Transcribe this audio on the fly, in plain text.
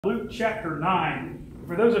Luke chapter 9.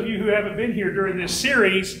 For those of you who haven't been here during this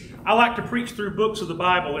series, I like to preach through books of the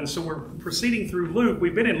Bible, and so we're proceeding through Luke.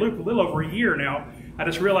 We've been in Luke a little over a year now. I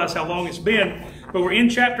just realized how long it's been. But we're in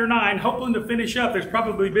chapter 9, hoping to finish up. There's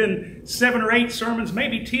probably been 7 or 8 sermons,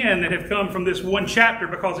 maybe 10, that have come from this one chapter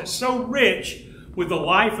because it's so rich with the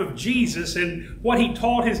life of Jesus and what he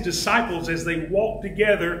taught his disciples as they walked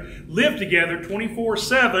together, lived together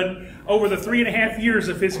 24/7 over the 3.5 years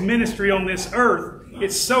of his ministry on this earth.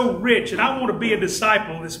 It's so rich, and I want to be a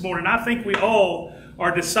disciple this morning. I think we all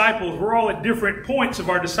are disciples. We're all at different points of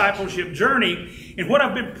our discipleship journey. And what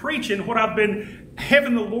I've been preaching, what I've been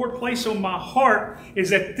having the Lord place on my heart is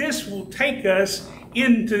that this will take us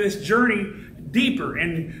into this journey deeper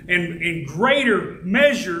and in greater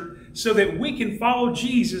measure so that we can follow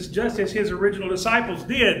Jesus just as his original disciples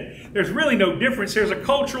did. There's really no difference. There's a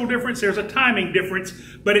cultural difference. There's a timing difference.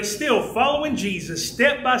 But it's still following Jesus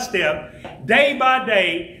step by step, day by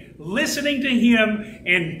day, listening to him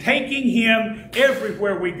and taking him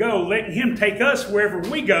everywhere we go, letting him take us wherever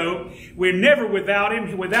we go. We're never without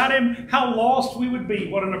him. Without him, how lost we would be.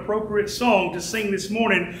 What an appropriate song to sing this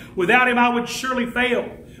morning. Without him, I would surely fail.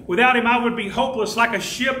 Without him, I would be hopeless like a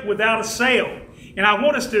ship without a sail. And I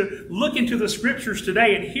want us to look into the scriptures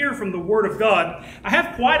today and hear from the Word of God. I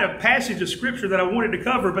have quite a passage of scripture that I wanted to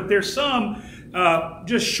cover, but there's some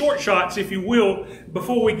just short shots, if you will,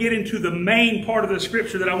 before we get into the main part of the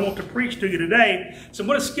scripture that I want to preach to you today. So I'm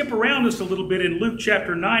going to skip around just a little bit in Luke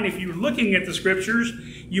chapter 9. If you're looking at the scriptures,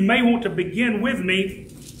 you may want to begin with me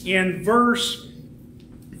in verse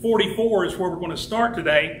 44 is where we're going to start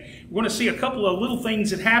today. We're going to see a couple of little things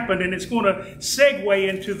that happened, and it's going to segue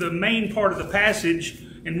into the main part of the passage,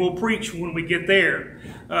 and we'll preach when we get there.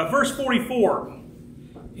 Verse 44,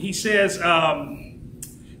 he says,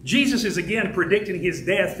 Jesus is again predicting his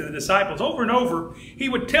death to the disciples. Over and over, he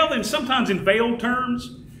would tell them sometimes in veiled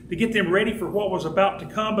terms to get them ready for what was about to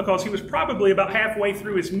come, because he was probably about halfway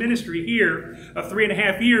through his ministry here of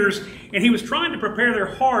 3.5 years, and he was trying to prepare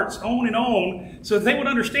their hearts on and on so that they would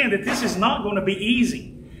understand that this is not going to be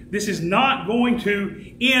easy. This is not going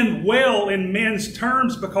to end well in men's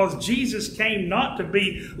terms, because Jesus came not to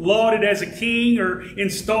be lauded as a king or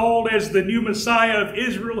installed as the new Messiah of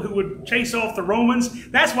Israel who would chase off the Romans.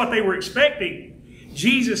 That's what they were expecting.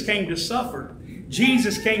 Jesus came to suffer.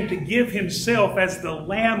 Jesus came to give himself as the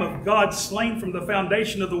Lamb of God slain from the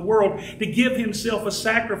foundation of the world, to give himself a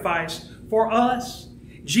sacrifice for us.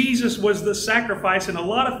 Jesus was the sacrifice, and a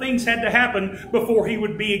lot of things had to happen before he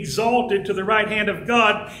would be exalted to the right hand of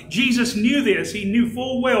God. Jesus knew this. He knew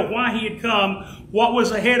full well why he had come, what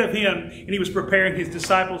was ahead of him, and he was preparing his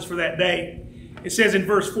disciples for that day. It says in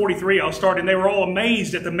verse 43, I'll start, and they were all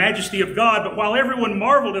amazed at the majesty of God, but while everyone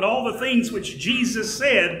marveled at all the things which Jesus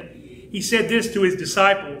said, he said this to his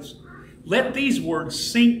disciples, "Let these words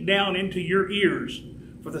sink down into your ears,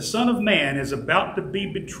 for the Son of Man is about to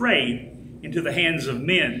be betrayed into the hands of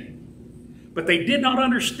men." But they did not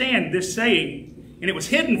understand this saying, and it was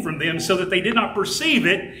hidden from them so that they did not perceive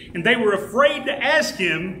it, and they were afraid to ask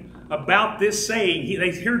him about this saying.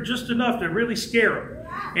 They heard just enough to really scare him.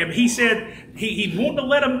 And he said he wanted to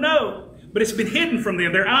let them know, but it's been hidden from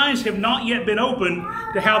them. Their eyes have not yet been opened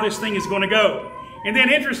to how this thing is going to go. And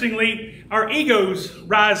then, interestingly, our egos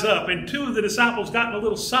rise up, and 2 of the disciples got in a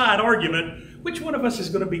little side argument. Which one of us is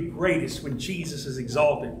going to be greatest when Jesus is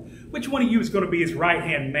exalted? Which one of you is going to be his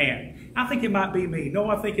right-hand man? I think it might be me.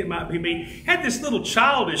 No, I think it might be me. Had this little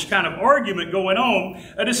childish kind of argument going on.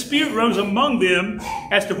 A dispute rose among them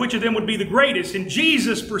as to which of them would be the greatest. And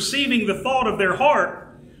Jesus, perceiving the thought of their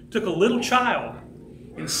heart, took a little child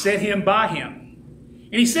and set him by him.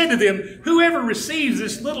 And he said to them, "Whoever receives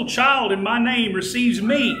this little child in my name receives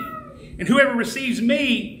me. And whoever receives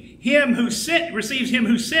me, receives him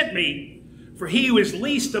who sent me. For he who is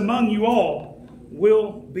least among you all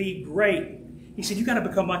will be great." He said, you got to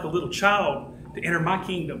become like a little child to enter my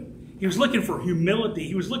kingdom. He was looking for humility.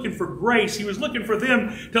 He was looking for grace. He was looking for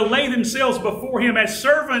them to lay themselves before him as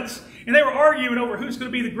servants. And they were arguing over who's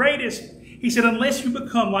going to be the greatest. He said, unless you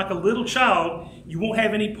become like a little child, you won't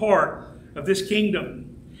have any part of this kingdom.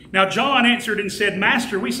 Now John answered and said,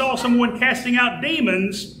 "Master, we saw someone casting out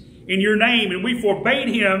demons in your name, and we forbade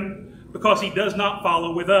him because he does not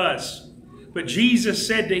follow with us." But Jesus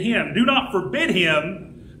said to him, "Do not forbid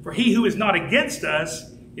him, for he who is not against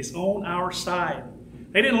us is on our side."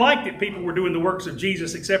 They didn't like that people were doing the works of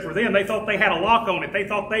Jesus except for them. They thought they had a lock on it. They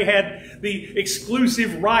thought they had the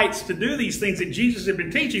exclusive rights to do these things that Jesus had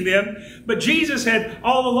been teaching them. But Jesus had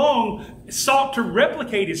all along sought to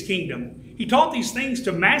replicate his kingdom. He taught these things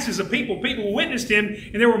to masses of people. People witnessed him,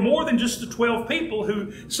 and there were more than just the 12 people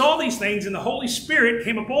who saw these things, and the Holy Spirit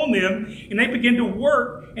came upon them, and they began to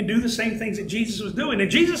work and do the same things that Jesus was doing. And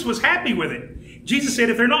Jesus was happy with it. Jesus said,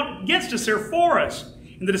 if they're not against us, they're for us.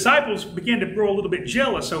 And the disciples began to grow a little bit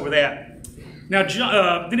jealous over that. Now,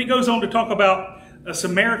 then it goes on to talk about a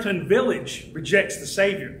Samaritan village rejects the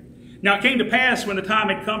Savior. Now, it came to pass when the time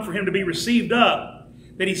had come for him to be received up,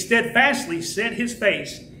 that he steadfastly set his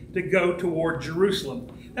face to go toward Jerusalem.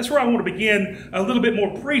 That's where I want to begin a little bit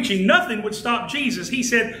more preaching. Nothing would stop Jesus. He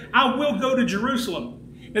said, I will go to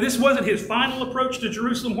Jerusalem. Now, this wasn't his final approach to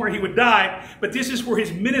Jerusalem where he would die, but this is where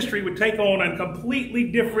his ministry would take on a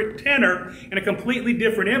completely different tenor and a completely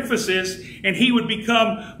different emphasis, and he would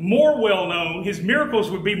become more well-known. His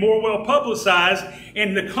miracles would be more well-publicized,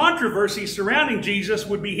 and the controversy surrounding Jesus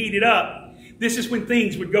would be heated up. This is when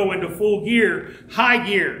things would go into full gear, high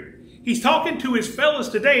gear. He's talking to his fellows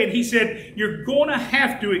today, and he said, you're going to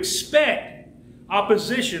have to expect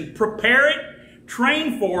opposition. Prepare it,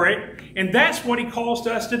 train for it, and that's what he calls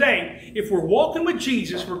to us today. If we're walking with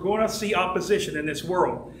Jesus, we're going to see opposition in this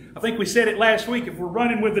world. I think we said it last week. If we're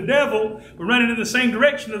running with the devil, we're running in the same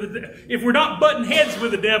direction. If we're not butting heads with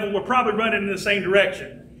the devil, we're probably running in the same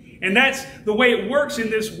direction. And that's the way it works in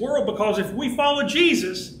this world, because if we follow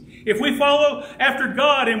Jesus, if we follow after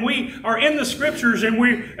God and we are in the Scriptures and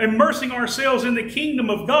we're immersing ourselves in the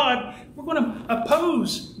kingdom of God, we're going to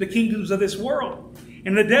oppose the kingdoms of this world.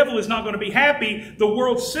 And the devil is not going to be happy. The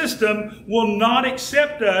world system will not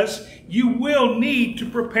accept us. You will need to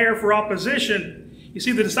prepare for opposition. You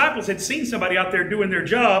see, the disciples had seen somebody out there doing their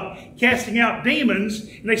job, casting out demons,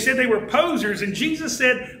 and they said they were posers. And Jesus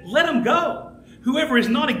said, let them go. Whoever is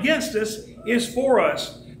not against us is for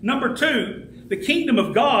us. Number two, the kingdom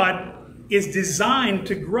of God is designed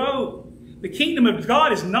to grow. The kingdom of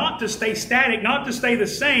God is not to stay static, not to stay the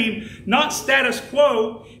same, not status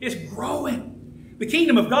quo. It's growing. The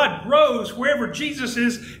kingdom of God grows wherever Jesus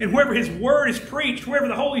is and wherever his word is preached, wherever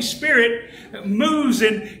the Holy Spirit moves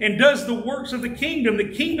and does the works of the kingdom.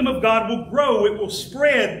 The kingdom of God will grow, it will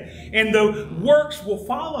spread, and the works will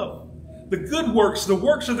follow. The good works, the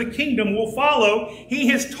works of the kingdom will follow. He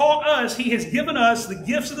has taught us, he has given us the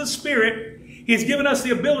gifts of the Spirit. He has given us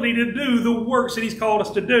the ability to do the works that he's called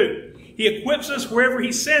us to do. He equips us wherever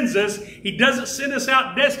he sends us. He doesn't send us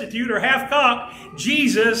out destitute or half-cocked.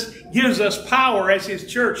 Jesus gives us power as his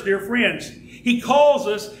church, dear friends. He calls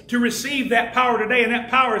us to receive that power today, and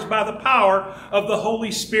that power is by the power of the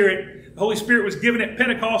Holy Spirit. The Holy Spirit was given at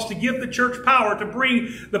Pentecost to give the church power to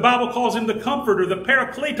bring, the Bible calls him the Comforter, the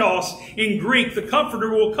Parakletos in Greek. The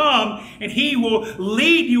Comforter will come, and he will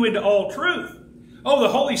lead you into all truth. Oh, the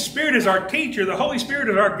Holy Spirit is our teacher. The Holy Spirit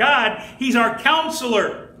is our guide. He's our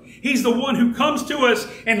counselor. He's the one who comes to us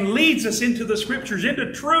and leads us into the Scriptures,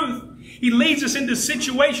 into truth. He leads us into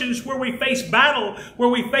situations where we face battle, where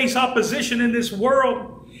we face opposition in this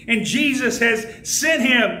world. And Jesus has sent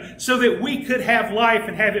him so that we could have life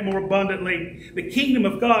and have it more abundantly. The kingdom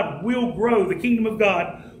of God will grow. The kingdom of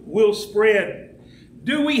God will spread.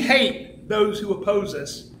 Do we hate those who oppose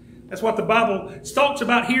us? That's what the Bible talks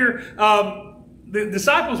about here. The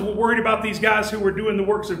disciples were worried about these guys who were doing the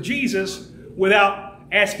works of Jesus without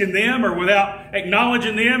asking them or without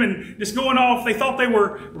acknowledging them and just going off. They thought they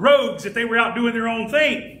were rogues, that they were out doing their own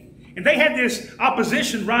thing. And they had this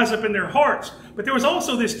opposition rise up in their hearts. But there was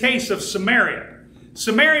also this case of Samaria.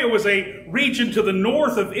 Samaria was a region to the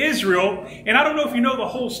north of Israel. And I don't know if you know the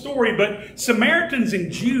whole story, but Samaritans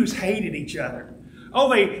and Jews hated each other. Oh,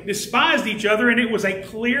 they despised each other, and it was a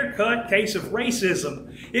clear-cut case of racism.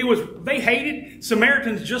 They hated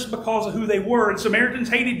Samaritans just because of who they were, and Samaritans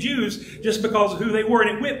hated Jews just because of who they were.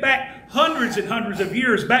 And it went back hundreds and hundreds of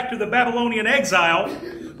years, back to the Babylonian exile,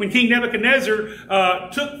 when King Nebuchadnezzar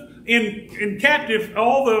took in captive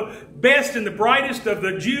all the best and the brightest of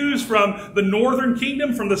the Jews from the northern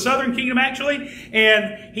kingdom, from the southern kingdom actually,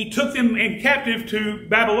 and he took them in captive to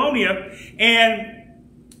Babylonia. And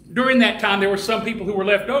during that time, there were some people who were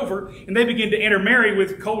left over, and they began to intermarry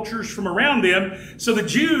with cultures from around them. So the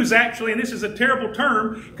Jews actually, and this is a terrible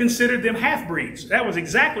term, considered them half-breeds. That was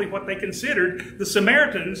exactly what they considered the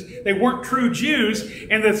Samaritans. They weren't true Jews,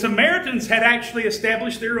 and the Samaritans had actually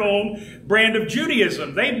established their own brand of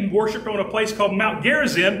Judaism. They worshipped on a place called Mount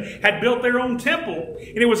Gerizim, had built their own temple,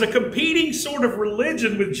 and it was a competing sort of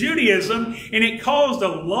religion with Judaism, and it caused a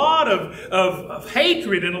lot of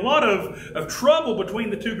hatred and a lot of trouble between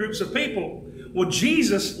the two groups of people. Well,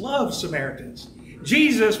 Jesus loved Samaritans.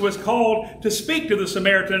 Jesus was called to speak to the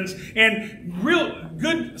Samaritans, and real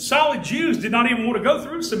good, solid Jews did not even want to go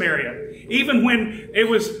through Samaria. Even when it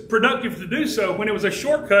was productive to do so, when it was a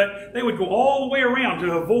shortcut, they would go all the way around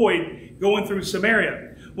to avoid going through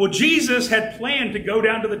Samaria. Well, Jesus had planned to go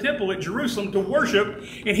down to the temple at Jerusalem to worship,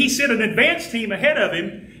 and he sent an advance team ahead of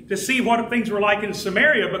him to see what things were like in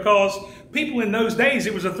Samaria, because people in those days,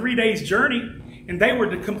 it was a 3 days journey, and they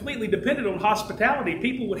were completely dependent on hospitality.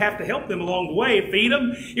 People would have to help them along the way, feed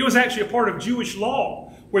them. It was actually a part of Jewish law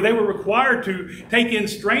where they were required to take in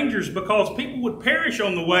strangers, because people would perish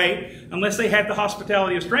on the way unless they had the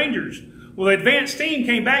hospitality of strangers. Well, the advance team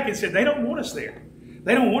came back and said, they don't want us there.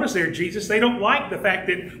 They don't want us there, Jesus. They don't like the fact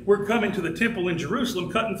that we're coming to the temple in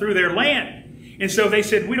Jerusalem, cutting through their land. And so they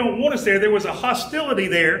said, we don't want us there. There was a hostility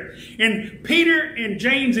there. And Peter and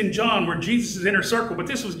James and John were Jesus' inner circle, but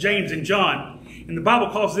this was James and John. And the Bible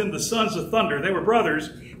calls them the sons of thunder. They were brothers.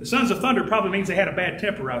 The sons of thunder probably means they had a bad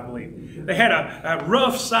temper, I believe. They had a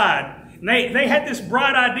rough side. And they had this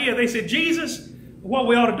bright idea. They said, Jesus, what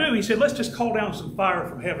we ought to do, he said, let's just call down some fire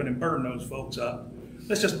from heaven and burn those folks up.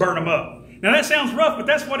 Let's just burn them up. Now that sounds rough, but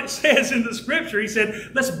that's what it says in the scripture. He said,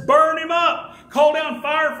 let's burn him up. Call down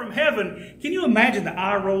fire from heaven. Can you imagine the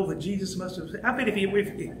eye roll that Jesus must have? I bet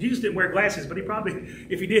if Jesus didn't wear glasses, but he probably,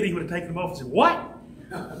 if he did, he would have taken them off and said, what?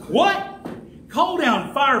 What? Call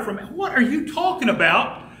down fire from heaven? What are you talking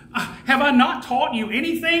about? Have I not taught you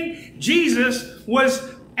anything? Jesus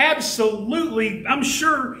was absolutely, I'm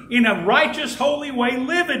sure, in a righteous, holy way,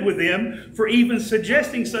 livid with them for even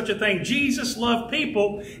suggesting such a thing. Jesus loved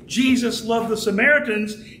people. Jesus loved the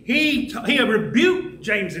Samaritans. He rebuked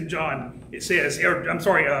James and John, it says.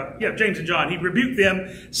 James and John. He rebuked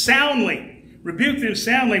them soundly. Rebuked them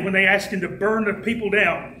soundly when they asked him to burn the people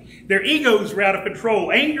down. Their egos were out of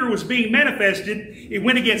control. Anger was being manifested. It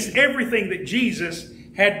went against everything that Jesus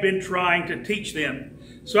had been trying to teach them.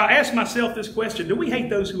 So I ask myself this question: do we hate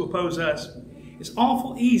those who oppose us? It's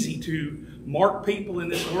awful easy to mark people in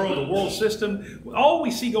this world, the world system. All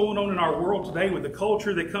we see going on in our world today with the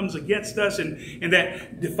culture that comes against us and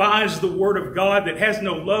that defies the Word of God, that has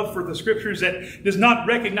no love for the Scriptures, that does not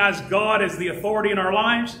recognize God as the authority in our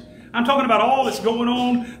lives. I'm talking about all that's going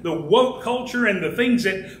on, the woke culture and the things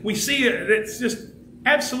that we see that's just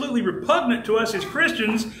absolutely repugnant to us as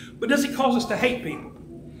Christians, but does it cause us to hate people?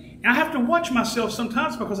 And I have to watch myself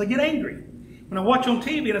sometimes because I get angry. When I watch on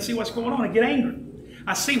TV and I see what's going on, I get angry.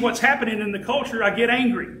 I see what's happening in the culture, I get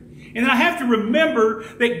angry. And then I have to remember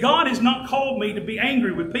that God has not called me to be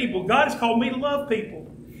angry with people. God has called me to love people.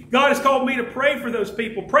 God has called me to pray for those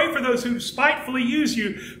people. Pray for those who spitefully use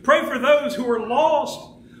you. Pray for those who are lost.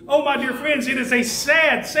 Oh, my dear friends, it is a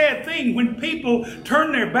sad, sad thing when people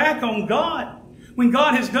turn their back on God. When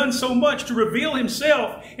God has done so much to reveal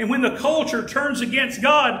himself, and when the culture turns against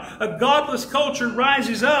God, a godless culture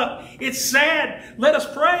rises up. It's sad. Let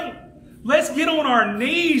us pray. Let's get on our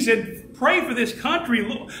knees and pray for this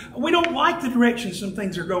country. We don't like the direction some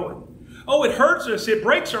things are going. Oh, it hurts us. It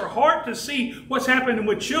breaks our heart to see what's happening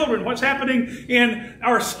with children, what's happening in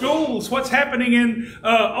our schools, what's happening in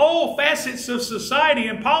all facets of society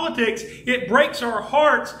and politics. It breaks our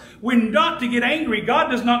hearts. We're not to get angry.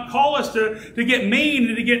 God does not call us to get mean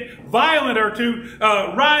and to get violent or to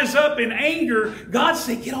rise up in anger. God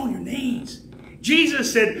said, get on your knees.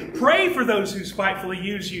 Jesus said, pray for those who spitefully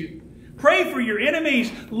use you. Pray for your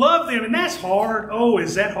enemies. Love them. And that's hard. Oh,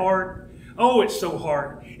 is that hard? Oh, it's so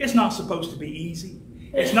hard. It's not supposed to be easy.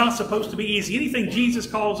 It's not supposed to be easy. Anything Jesus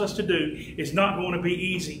calls us to do is not going to be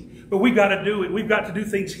easy. But we've got to do it. We've got to do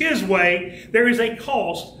things His way. There is a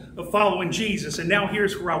cost of following Jesus. And now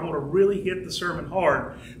here's where I want to really hit the sermon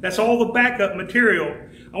hard. That's all the backup material.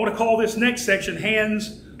 I want to call this next section,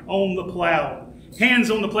 Hands on the Plow. Hands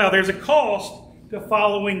on the Plow. There's a cost to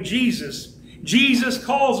following Jesus. Jesus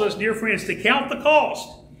calls us, dear friends, to count the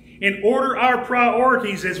cost and order our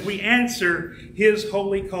priorities as we answer His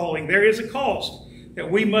holy calling. There is a cost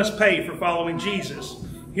that we must pay for following Jesus.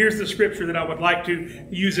 Here's the scripture that I would like to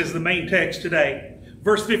use as the main text today.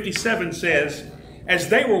 Verse 57 says, as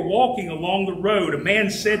they were walking along the road, a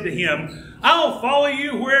man said to him, I'll follow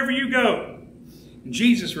you wherever you go. And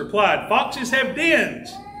Jesus replied, foxes have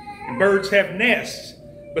dens and birds have nests,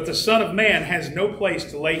 but the Son of Man has no place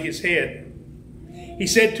to lay his head. He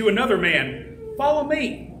said to another man, follow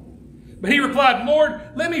me. But he replied, Lord,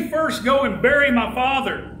 let me first go and bury my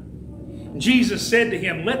father. And Jesus said to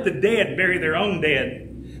him, let the dead bury their own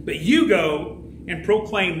dead, but you go and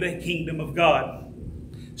proclaim the kingdom of God.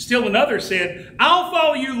 Still another said, I'll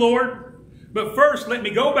follow you, Lord, but first let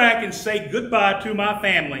me go back and say goodbye to my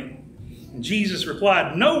family. And Jesus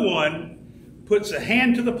replied, no one puts a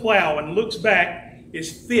hand to the plow and looks back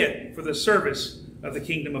is fit for the service of the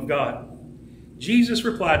kingdom of God. Jesus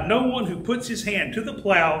replied, no one who puts his hand to the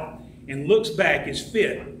plow and looks back is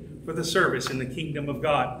fit for the service in the kingdom of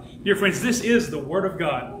God. Dear friends, this is the word of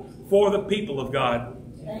God for the people of God.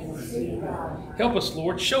 Help us,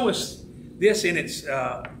 Lord. Show us this in its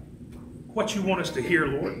what you want us to hear,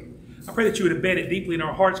 Lord. I pray that you would embed it deeply in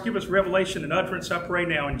our hearts. Give us revelation and utterance, I pray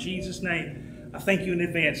now in Jesus' name. I thank you in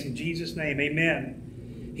advance. In Jesus' name,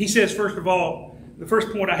 amen. He says, first of all, the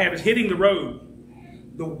first point I have is hitting the road.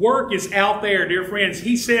 The work is out there, dear friends.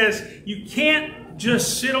 He says you can't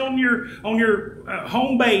just sit on your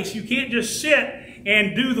home base. You can't just sit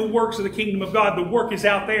and do the works of the kingdom of God. The work is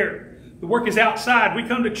out there. The work is outside. We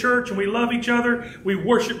come to church and we love each other. We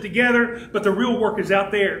worship together, but the real work is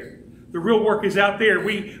out there. The real work is out there.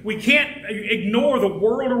 We can't ignore the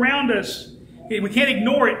world around us. We can't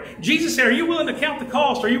ignore it. Jesus said, are you willing to count the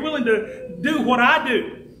cost? Are you willing to do what I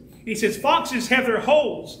do? He says, foxes have their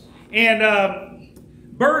holes and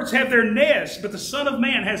birds have their nests, but the Son of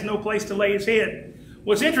Man has no place to lay his head.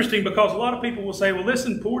 Well, it's interesting because a lot of people will say, well,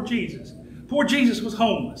 listen, poor Jesus. Poor Jesus was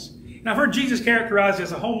homeless. And I've heard Jesus characterized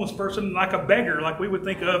as a homeless person like a beggar, like we would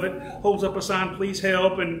think of it, holds up a sign, please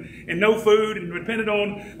help, and no food, and depended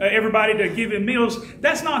on everybody to give him meals.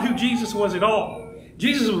 That's not who Jesus was at all.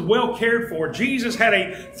 Jesus was well cared for. Jesus had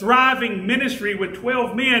a thriving ministry with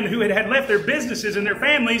 12 men who had left their businesses and their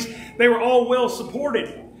families. They were all well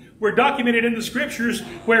supported. We're documented in the scriptures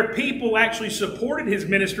where people actually supported his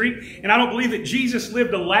ministry. And I don't believe that Jesus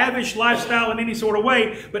lived a lavish lifestyle in any sort of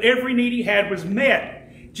way, but every need he had was met.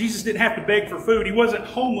 Jesus didn't have to beg for food. He wasn't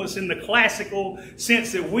homeless in the classical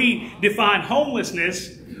sense that we define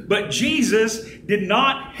homelessness. But Jesus did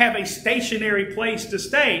not have a stationary place to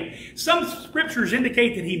stay. Some scriptures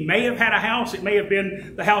indicate that he may have had a house. It may have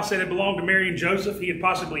been the house that had belonged to Mary and Joseph. He had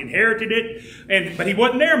possibly inherited it, but he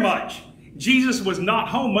wasn't there much. Jesus was not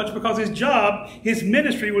home much because his job, his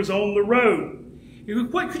ministry was on the road.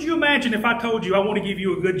 What could you imagine if I told you I want to give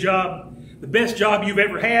you a good job, the best job you've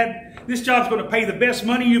ever had? This job's going to pay the best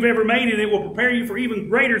money you've ever made, and it will prepare you for even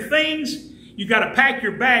greater things. You've got to pack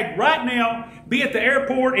your bag right now, be at the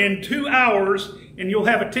airport in 2 hours, and you'll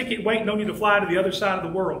have a ticket waiting on you to fly to the other side of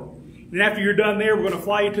the world. And after you're done there, we're going to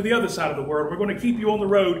fly you to the other side of the world. We're going to keep you on the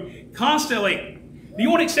road constantly. Do you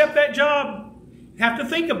want to accept that job? You have to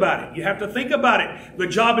think about it. You have to think about it. The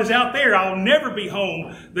job is out there. I'll never be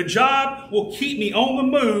home. The job will keep me on the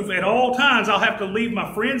move at all times. I'll have to leave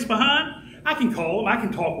my friends behind. I can call them. I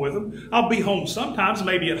can talk with them. I'll be home sometimes,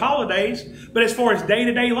 maybe at holidays. But as far as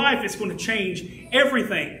day-to-day life, it's going to change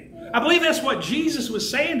everything. I believe that's what Jesus was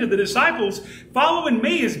saying to the disciples. Following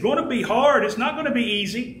me is going to be hard. It's not going to be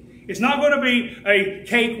easy. It's not going to be a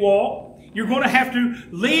cakewalk. You're going to have to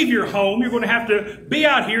leave your home. You're going to have to be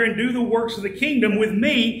out here and do the works of the kingdom with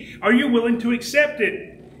me. Are you willing to accept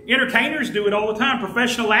it? Entertainers do it all the time.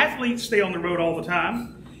 Professional athletes stay on the road all the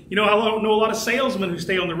time. You know, I know a lot of salesmen who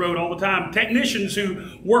stay on the road all the time. Technicians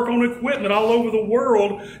who work on equipment all over the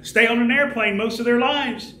world stay on an airplane most of their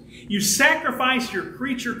lives. You sacrifice your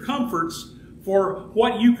creature comforts for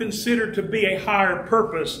what you consider to be a higher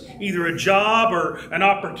purpose, either a job or an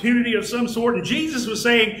opportunity of some sort. And Jesus was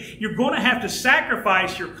saying, you're going to have to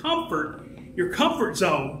sacrifice your comfort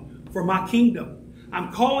zone for my kingdom.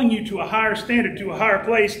 I'm calling you to a higher standard, to a higher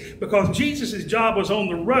place, because Jesus' job was on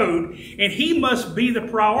the road, and he must be the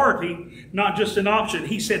priority, not just an option.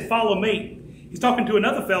 He said, follow me. He's talking to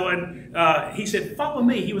another fellow, and he said, follow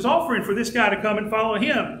me. He was offering for this guy to come and follow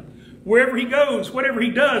him. Wherever he goes, whatever he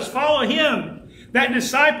does, follow him. That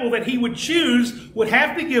disciple that he would choose would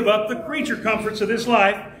have to give up the creature comforts of this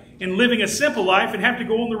life and living a simple life and have to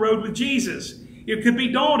go on the road with Jesus. It could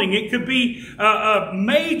be daunting. It could be a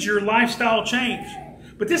major lifestyle change.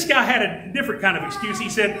 But this guy had a different kind of excuse. He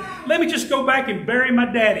said, let me just go back and bury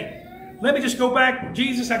my daddy. Let me just go back.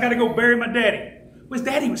 Jesus, I got to go bury my daddy. Well, his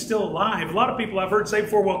daddy was still alive. A lot of people I've heard say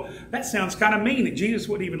before, well, that sounds kind of mean that Jesus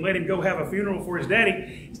wouldn't even let him go have a funeral for his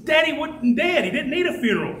daddy. His daddy wasn't dead. He didn't need a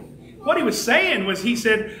funeral. What he was saying was, he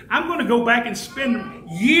said, I'm going to go back and spend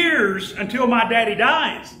years until my daddy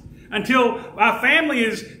dies, until my family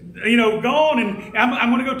is, gone, and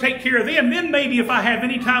I'm going to go take care of them. Then maybe if I have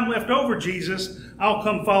any time left over, Jesus, I'll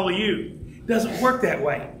come follow you. It doesn't work that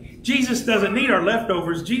way. Jesus doesn't need our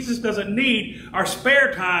leftovers. Jesus doesn't need our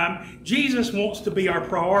spare time. Jesus wants to be our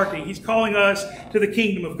priority. He's calling us to the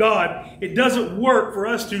kingdom of God. It doesn't work for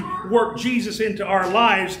us to work Jesus into our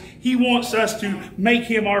lives. He wants us to make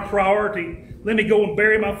him our priority. Let me go and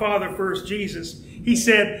bury my father first, Jesus. He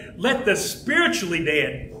said, let the spiritually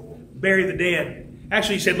dead bury the dead.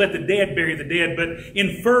 Actually, he said, let the dead bury the dead, but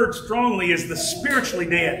inferred strongly is the spiritually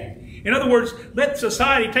dead. In other words, let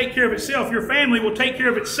society take care of itself. Your family will take care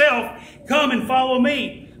of itself. Come and follow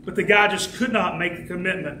me. But the guy just could not make the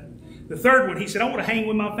commitment. The third one, he said, I want to hang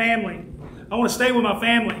with my family. I want to stay with my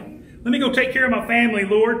family. Let me go take care of my family,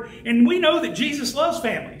 Lord. And we know that Jesus loves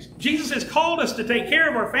families. Jesus has called us to take care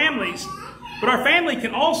of our families. But our family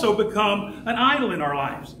can also become an idol in our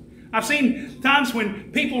lives. I've seen times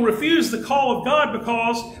when people refuse the call of God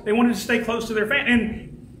because they wanted to stay close to their family.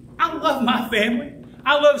 And I love my family.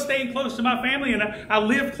 I love staying close to my family. And I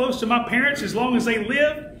lived close to my parents as long as they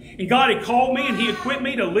lived. And God had called me and He equipped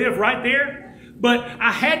me to live right there. But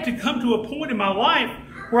I had to come to a point in my life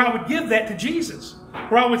where I would give that to Jesus.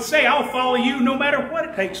 Where I would say, I'll follow you no matter what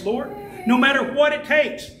it takes, Lord. No matter what it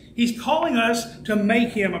takes. He's calling us to make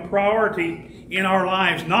Him a priority in our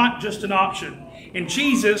lives, not just an option. And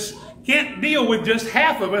Jesus can't deal with just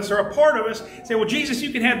half of us or a part of us. Say, well, Jesus,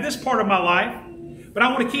 you can have this part of my life, but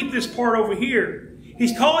I want to keep this part over here.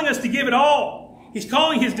 He's calling us to give it all. He's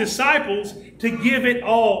calling His disciples to give it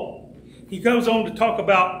all. He goes on to talk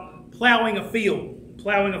about plowing a field.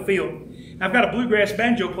 Plowing a field. I've got a bluegrass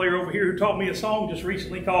banjo player over here who taught me a song just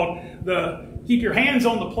recently called Keep Your Hands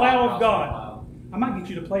on the Plow of God. I might get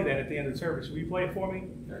you to play that at the end of the service. Will you play it for me?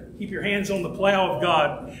 Keep your hands on the plow of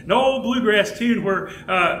God. An old bluegrass tune where,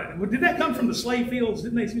 did that come from the slave fields?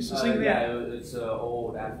 Didn't they used to sing that? Yeah, it's an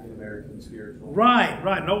old African-American spiritual. Right,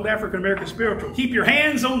 an old African-American spiritual. Keep your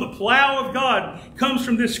hands on the plow of God comes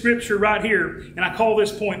from this scripture right here. And I call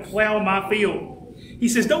this point, plow my field. He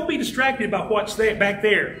says, don't be distracted by what's back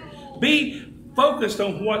there. Be focused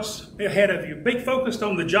on what's ahead of you. Be focused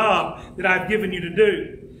on the job that I've given you to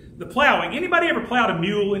do. The plowing. Anybody ever plowed a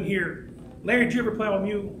mule in here? Larry, did you ever plow a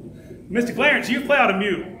mule? Mr. Clarence, you've plowed a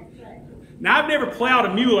mule. Now, I've never plowed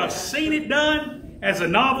a mule. I've seen it done as a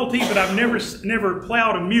novelty, but I've never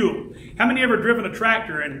plowed a mule. How many ever driven a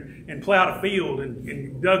tractor and plowed a field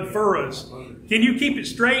and dug furrows? Can you keep it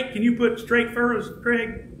straight? Can you put straight furrows,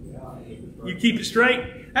 Craig? You keep it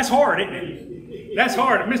straight? That's hard, isn't it? That's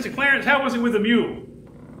hard. Mr. Clarence, how was it with a mule?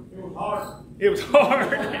 It was hard. It was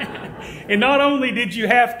hard. And not only did you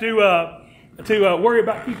have to worry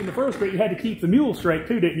about keeping the furrow straight, you had to keep the mule straight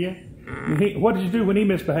too, didn't you? What did you do when he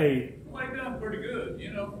misbehaved? Well, they done pretty good,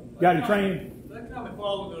 you know. Got him trained? They come and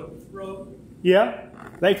follow the road. Yeah?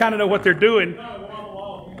 They kind of know what they're doing.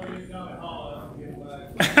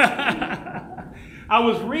 I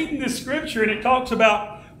was reading this scripture and it talks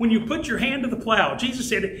about when you put your hand to the plow. Jesus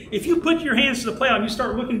said, if you put your hands to the plow and you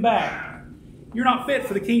start looking back, you're not fit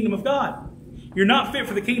for the kingdom of God. You're not fit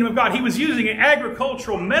for the kingdom of God. He was using an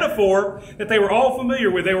agricultural metaphor that they were all familiar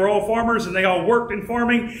with. They were all farmers and they all worked in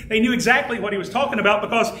farming. They knew exactly what he was talking about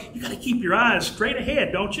because you got to keep your eyes straight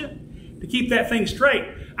ahead, don't you? To keep that thing straight.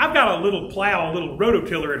 I've got a little plow, a little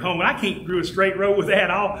rototiller at home, and I can't do a straight row with that.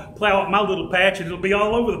 I'll plow up my little patch and it'll be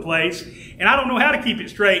all over the place. And I don't know how to keep it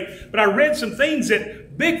straight. But I read some things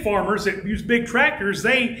that big farmers that use big tractors,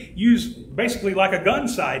 they use basically like a gun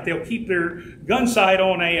sight. They'll keep their gun sight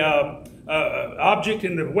on a object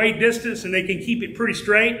in the way distance and they can keep it pretty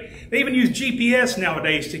straight. They even use GPS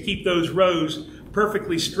nowadays to keep those rows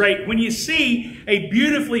perfectly straight. When you see a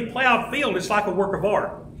beautifully plowed field, it's like a work of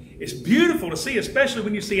art. It's beautiful to see, especially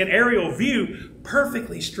when you see an aerial view,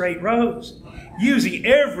 perfectly straight rows, using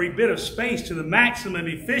every bit of space to the maximum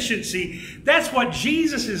efficiency. That's what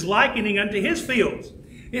Jesus is likening unto his fields.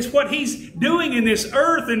 It's what he's doing in this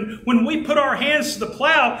earth. And when we put our hands to the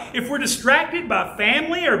plow, if we're distracted by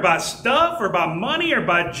family or by stuff or by money or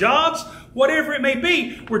by jobs, whatever it may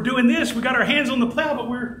be, we're doing this. We got our hands on the plow, but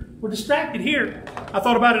we're distracted here. I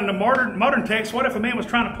thought about it in a modern text. What if a man was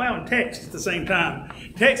trying to plow and text at the same time?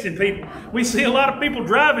 Texting people. We see a lot of people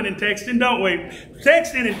driving and texting, don't we?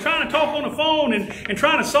 Texting and trying to talk on the phone and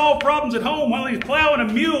trying to solve problems at home while he's plowing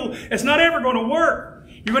a mule. It's not ever going to work.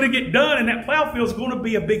 You're going to get done and that plow field is going to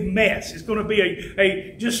be a big mess. It's going to be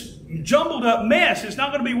a just jumbled up mess. It's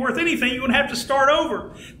not going to be worth anything. You're going to have to start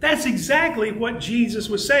over. That's exactly what Jesus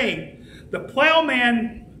was saying. The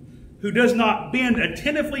plowman who does not bend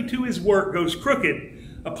attentively to his work goes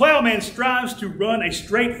crooked. A plowman strives to run a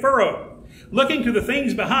straight furrow. Looking to the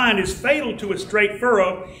things behind is fatal to a straight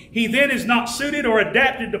furrow. He then is not suited or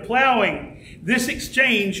adapted to plowing. This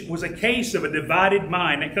exchange was a case of a divided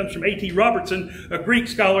mind. That comes from A.T. Robertson, a Greek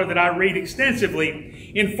scholar that I read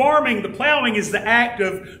extensively. In farming, the plowing is the act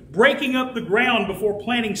of breaking up the ground before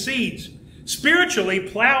planting seeds. Spiritually,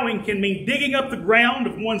 plowing can mean digging up the ground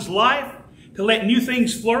of one's life to let new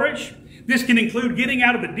things flourish. This can include getting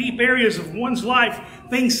out of the deep areas of one's life,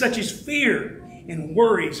 things such as fear and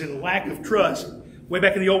worries and lack of trust. Way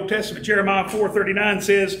back in the Old Testament, Jeremiah 4:39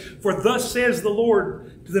 says, "For thus says the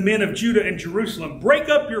Lord to the men of Judah and Jerusalem, break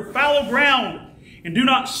up your fallow ground And do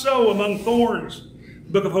not sow among thorns.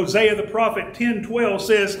 The book of Hosea the prophet 10:12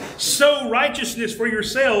 says, sow righteousness for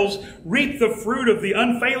yourselves, reap the fruit of the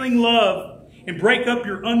unfailing love, and break up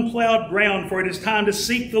your unplowed ground, for it is time to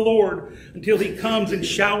seek the Lord until he comes and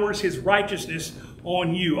showers his righteousness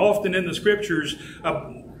on you. Often in the scriptures,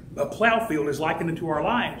 a plow field is likened into our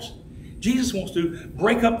lives. Jesus wants to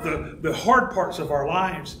break up the hard parts of our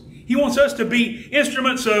lives. He wants us to be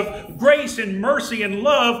instruments of grace and mercy and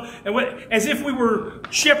love, as if we were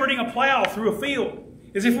shepherding a plow through a field,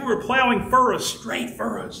 as if we were plowing furrows, straight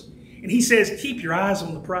furrows. And he says, keep your eyes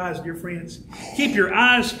on the prize, dear friends. Keep your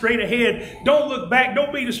eyes straight ahead. Don't look back.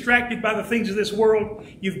 Don't be distracted by the things of this world.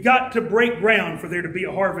 You've got to break ground for there to be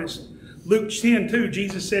a harvest. Luke 10:2,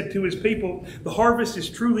 Jesus said to his people, the harvest is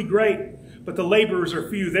truly great, but the laborers are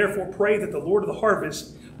few. Therefore pray that the Lord of the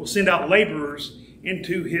harvest will send out laborers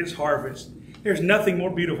into his harvest. There's nothing more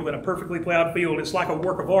beautiful than a perfectly plowed field. It's like a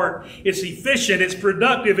work of art. It's efficient. It's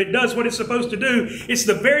productive. It does what it's supposed to do. It's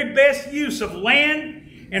the very best use of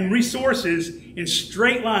land and resources, and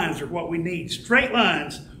straight lines are what we need. Straight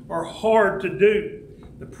lines are hard to do.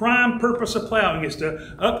 The prime purpose of plowing is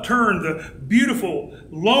to upturn the beautiful,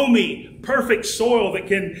 loamy, perfect soil that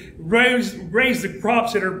can raise the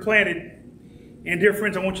crops that are planted. And dear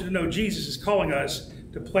friends, I want you to know Jesus is calling us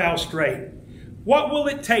to plow straight. What will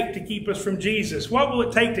it take to keep us from Jesus? What will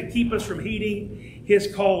it take to keep us from heeding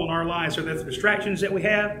his call in our lives? Are there the distractions that we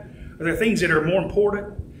have? Are there things that are more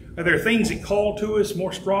important? Are there things that call to us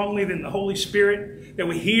more strongly than the Holy Spirit that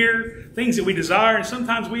we hear, things that we desire? And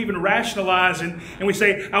sometimes we even rationalize and we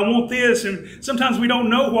say, I want this. And sometimes we don't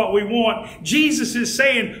know what we want. Jesus is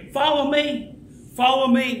saying, follow me,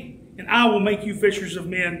 and I will make you fishers of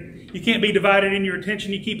men. You can't be divided in your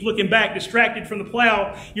attention. You keep looking back, distracted from the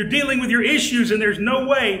plow. You're dealing with your issues, and there's no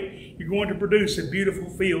way you're going to produce a beautiful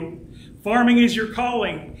field. Farming is your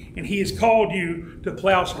calling, and he has called you to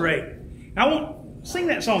plow straight. Now, sing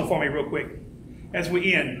that song for me real quick as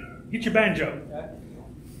we end. Get your banjo.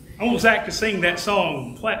 I want Zach to sing that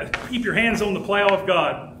song. Keep your hands on the plow of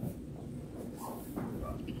God.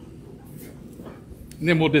 And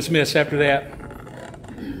then we'll dismiss after that.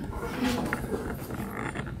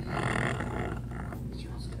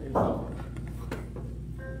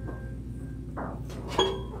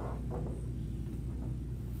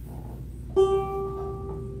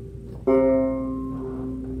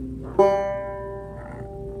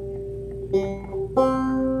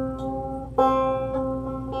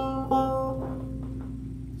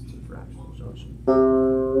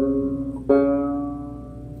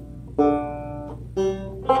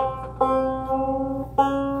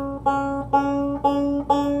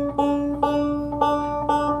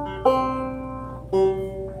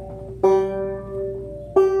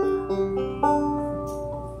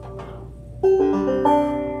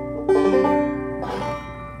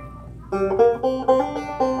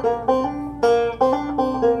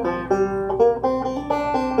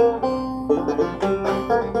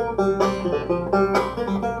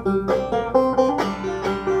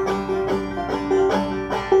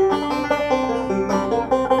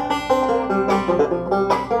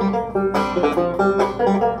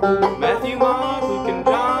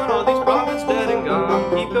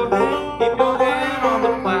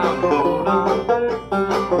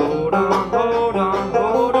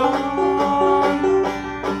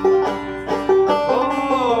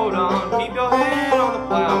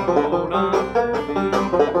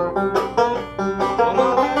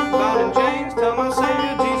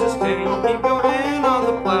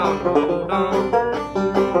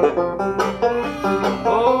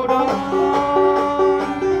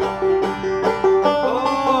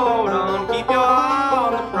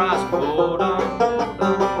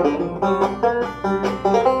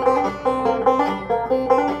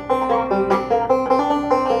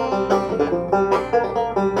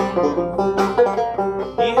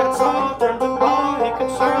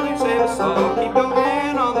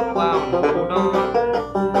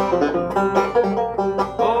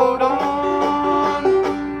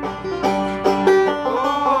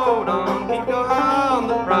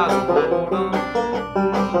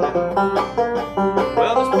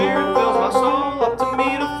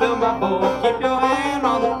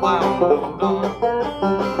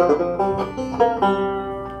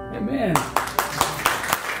 Amen.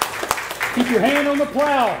 Keep your hand on the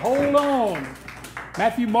plow. Hold on.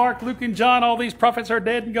 Matthew, Mark, Luke, and John, all these prophets are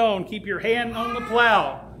dead and gone. Keep your hand on the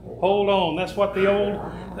plow. Hold on. That's what the old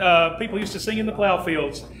people used to sing in the plow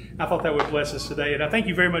fields. I thought that would bless us today. And I thank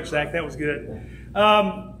you very much, Zach. That was good.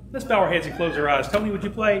 Let's bow our heads and close our eyes. Tony, would you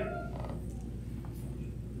play?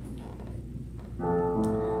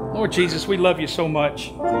 Lord Jesus, we love you so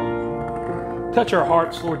much. Touch our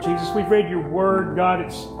hearts, Lord Jesus. We've read your word, God.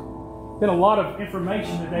 It's been a lot of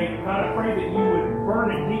information today. God, I pray that you would burn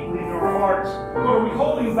it deeply into our hearts. Lord, are we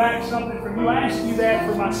holding back something from you? I ask you that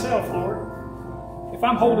for myself, Lord. If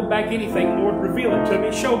I'm holding back anything, Lord, reveal it to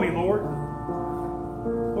me. Show me, Lord.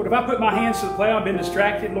 Lord, if I put my hands to the plow and been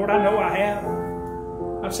distracted, Lord, I know I have.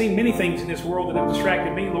 I've seen many things in this world that have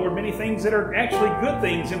distracted me, Lord. Many things that are actually good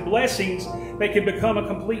things and blessings that can become a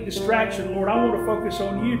complete distraction. Lord, I want to focus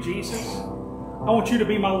on you, Jesus. I want you to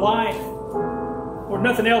be my life. Lord,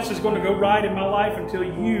 nothing else is going to go right in my life until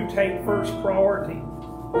you take first priority.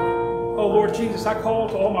 Oh, Lord Jesus, I call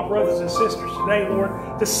to all my brothers and sisters today, Lord,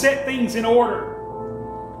 to set things in order.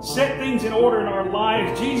 Set things in order in our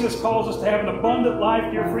lives. Jesus calls us to have an abundant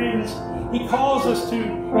life, dear friends. He calls us to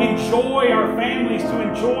enjoy our families, to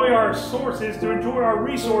enjoy our sources, to enjoy our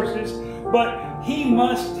resources, but He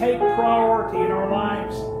must take priority in our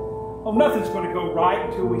lives. Oh, nothing's going to go right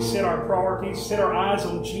until we set our priorities, set our eyes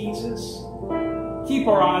on Jesus. Keep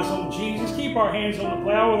our eyes on Jesus. Keep our hands on the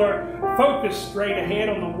plow with our focus straight ahead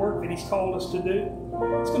on the work that He's called us to do.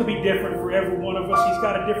 It's going to be different for every one of us. He's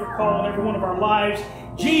got a different call in every one of our lives.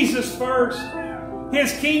 Jesus first.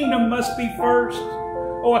 His kingdom must be first.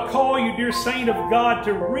 Oh, I call you, dear saint of God,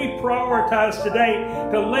 to reprioritize today,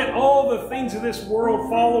 to let all the things of this world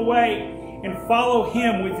fall away and follow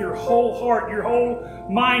Him with your whole heart, your whole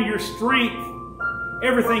mind, your strength,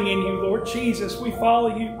 everything in you, Lord Jesus. We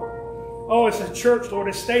follow you. Oh, as a church, Lord,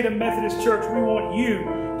 as State of Methodist Church, we want you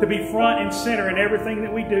to be front and center in everything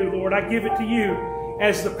that we do, Lord. I give it to you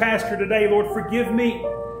as the pastor today. Lord, forgive me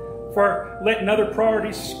for letting other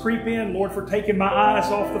priorities creep in, Lord, for taking my eyes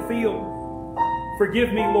off the field.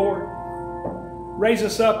 Forgive me, Lord. Raise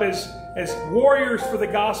us up as warriors for the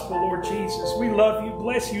gospel, Lord Jesus. We love you.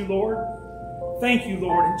 Bless you, Lord. Thank you,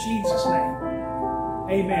 Lord, in Jesus' name.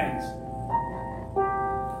 Amen.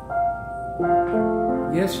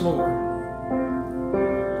 Yes, Lord.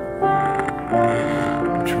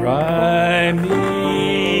 Try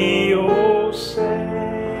me, oh say,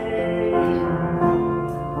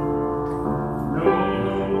 know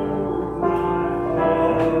my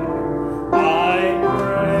heart, I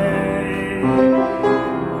pray.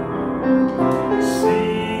 See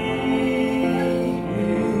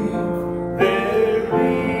if there be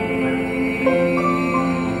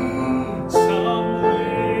some wicked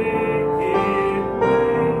way in me.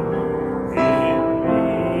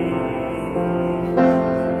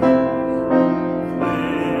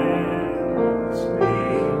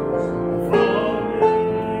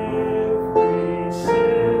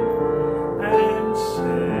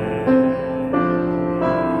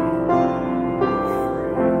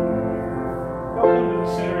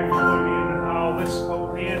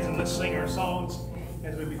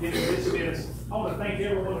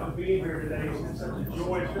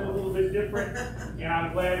 And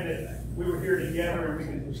I'm glad that we were here together and we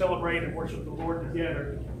can celebrate and worship the Lord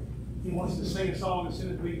together. He wants to sing a song as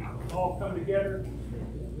soon as we all come together.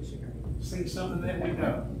 Sing something that we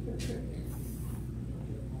know.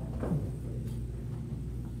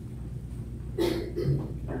 If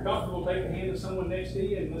you're comfortable, take the hand of someone next to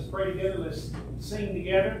you and let's pray together. Let's sing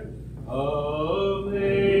together.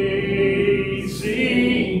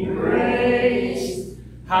 Amazing grace,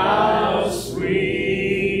 how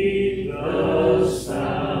sweet the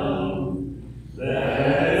sound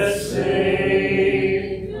that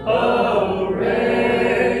saved a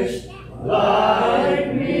wretch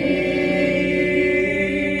like me.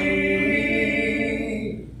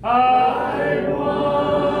 I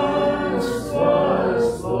once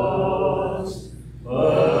was lost,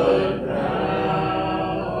 but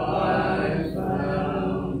now I'm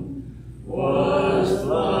found. Was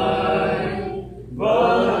blind,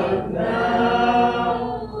 but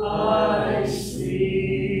now I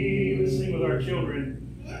see. Let's sing with our children.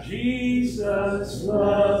 Jesus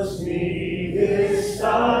loves me, this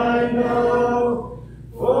I know,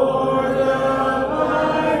 for the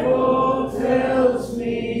Bible tells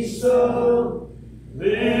me so.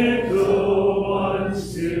 Little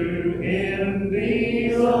ones to Him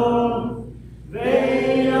belong.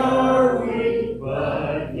 They are weak,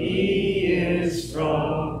 but He is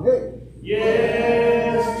strong.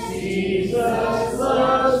 Yes, Jesus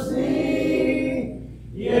loves me.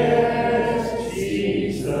 Yes,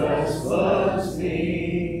 Jesus loves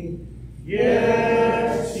me.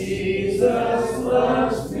 Yes, Jesus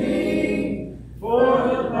loves me. For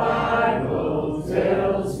the Bible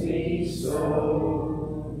tells me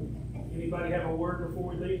so. Anybody have a word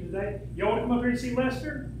before we leave today? You want to come up here and see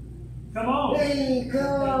Lester? Come on. Hey,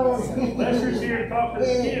 come on. Lester's here to talk to the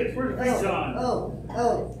kids. Where's Big John?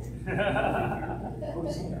 Oh.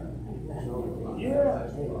 Yeah.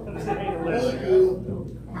 Come say hey to Lester.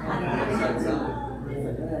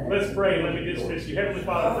 us pray and let me dismiss you. Heavenly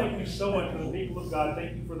Father, thank you so much for the people of God.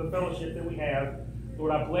 Thank you for the fellowship that we have.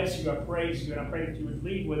 Lord, I bless you, I praise you, and I pray that you would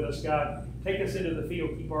lead with us, God. Take us into the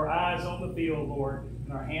field. Keep our eyes on the field, Lord,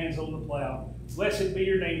 and our hands on the plow. Blessed be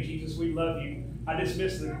your name, Jesus. We love you. I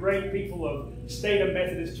dismiss the great people of State of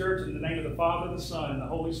Methodist Church in the name of the Father, the Son, and the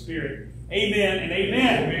Holy Spirit. Amen and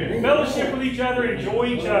amen. Amen. Fellowship with each other. Enjoy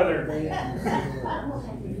each other.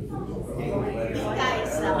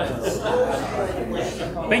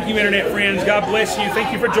 Thank you, Internet friends. God bless you.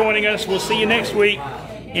 Thank you for joining us. We'll see you next week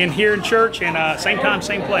here in church, and same time,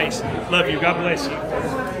 same place. Love you. God bless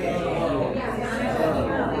you.